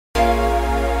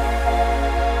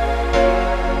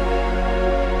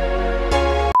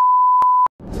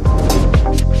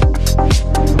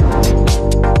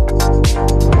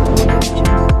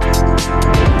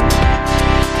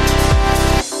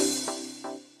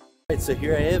Alright, so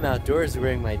here I am outdoors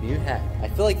wearing my new hat. I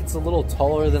feel like it's a little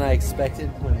taller than I expected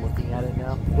when looking at it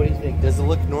now. What do you think? Does it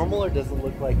look normal or does it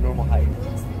look like normal height?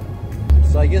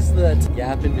 So I guess that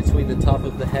gap in between the top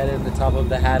of the head and the top of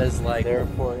the hat is like there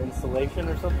for insulation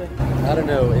or something? I don't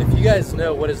know. If you guys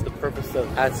know what is the purpose of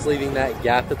hats leaving that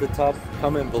gap at the top,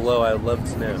 comment below. I'd love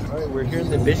to know. Alright, we're here in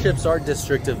the Bishop's Art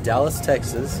District of Dallas,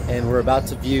 Texas, and we're about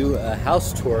to view a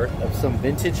house tour of some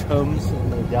vintage homes in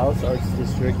the Dallas Arts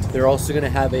District. They're also going to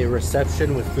have a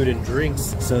reception with food and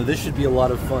drinks, so this should be a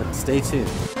lot of fun. Stay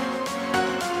tuned.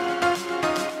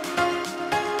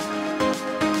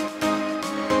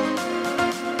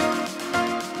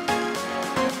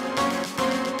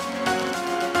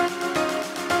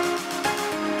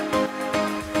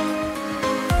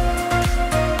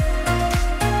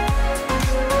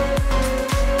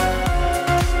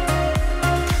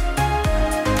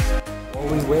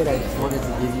 Wait, I just wanted to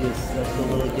give you a special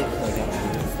little gift I got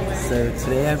for you. So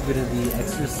today I'm going to be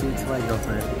extra sweet to my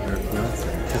girlfriend, or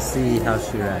fiance, to see how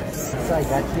she reacts. So I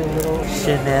got you a little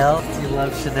Chanel. Do you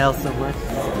love Chanel so much?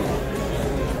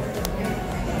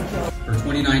 For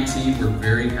 2019, we're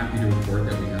very happy to report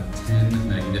that we have 10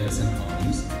 magnificent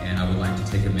homes, and I would like to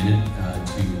take a minute to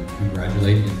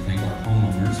congratulate and thank our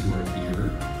homeowners who are here.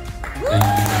 Thank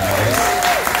you guys.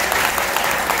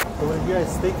 So what do you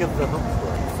guys think of the home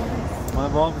tour? My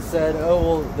mom said, oh,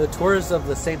 well, the tours of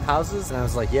the same houses? And I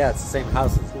was like, yeah, it's the same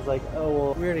houses. She was like, oh,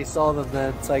 well, we already saw them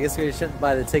then, so I guess we shouldn't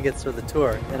buy the tickets for the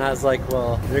tour. And I was like,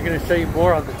 well, they're going to show you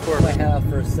more on the tour. I have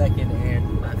for a second,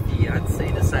 and my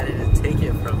fiance decided to take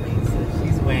it from me, so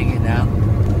she's weighing it now.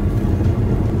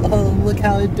 Oh, look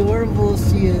how adorable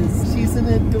she is. She's an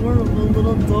adorable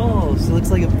little doll. She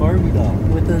looks like a Barbie doll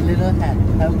with a little hat.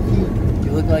 How cute.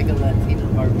 You look like a Latina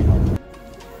Barbie doll.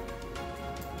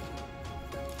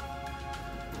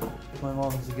 My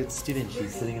mom's a good student.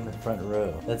 She's sitting in the front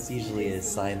row. That's usually a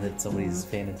sign that somebody's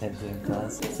paying attention in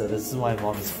class. So this is my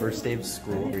mom's first day of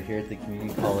school. We're here at the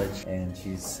community college and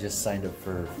she's just signed up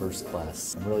for first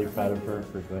class. I'm really proud of her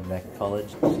for going back to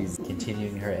college. She's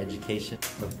continuing her education.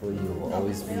 Hopefully you will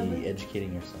always be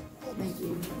educating yourself. Thank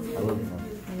you. I love you, Mom.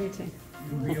 You too.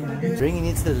 Bringing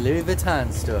you to the Louis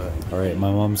Vuitton store. Alright, my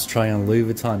mom's trying on Louis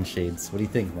Vuitton shades. What do you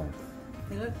think, Mom?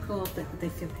 They look cool, but they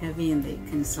feel heavy and they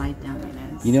can slide down my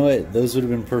nose. You know what? Those would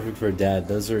have been perfect for Dad.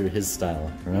 Those are his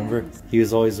style. Remember? Yeah. He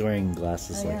was always wearing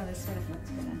glasses like yeah, this sort of looks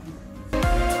good on him.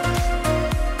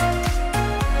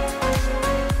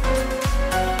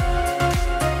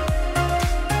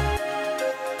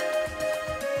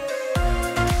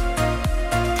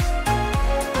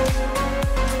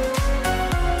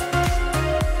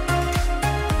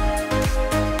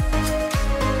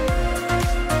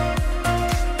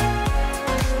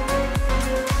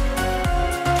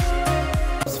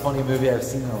 Funny movie I've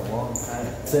seen in a long time.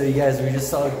 So you guys, we just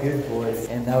saw Good Boys,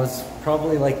 and that was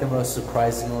probably like the most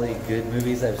surprisingly good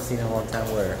movies I've seen in a long time,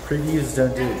 where previews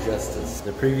don't do it justice.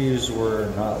 The previews were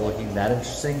not looking that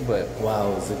interesting, but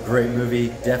wow, it was a great movie.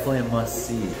 Definitely a must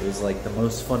see. It was like the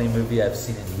most funny movie I've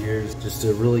seen in years. Just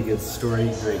a really good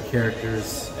story, great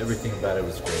characters, everything about it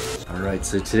was great. Alright,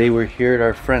 so today we're here at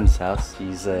our friend's house.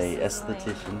 He's a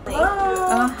esthetician.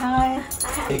 Oh, hi.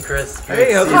 Hey Chris.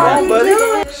 Hey, how's it going, buddy?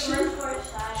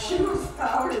 She was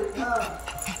powdered up.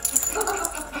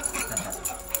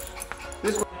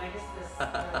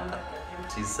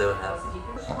 She's so happy.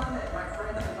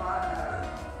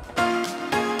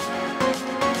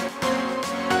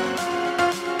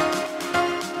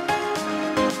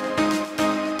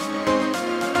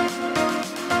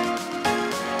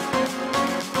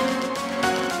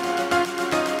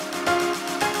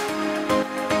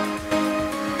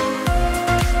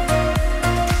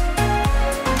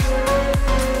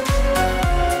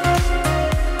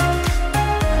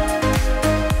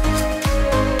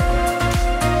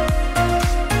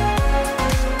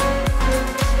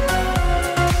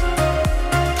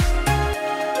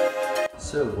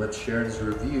 So, what's Sharon's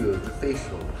review of the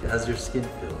facial? How's your skin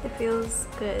feel? It feels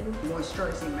good.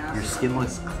 Moisturizing mask. Your skin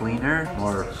looks cleaner,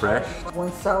 more fresh.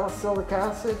 One salicylic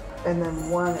acid, and then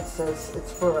one it says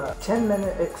it's for a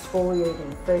 10-minute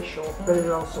exfoliating facial, but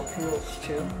it also peels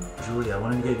too. Julie, I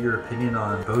wanted to get your opinion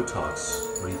on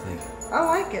Botox. What do you think? I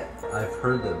like it. I've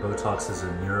heard that Botox is a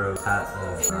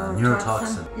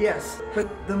neurotoxin. Yes, but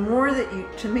the more that you,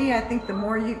 to me, I think the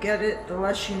more you get it, the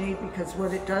less you need, because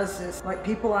what it does is, like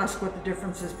people ask what the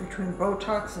difference is between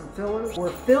Botox and fillers. Where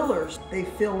fillers, they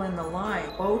fill in the line.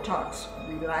 Botox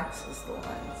relaxes the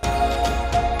lines.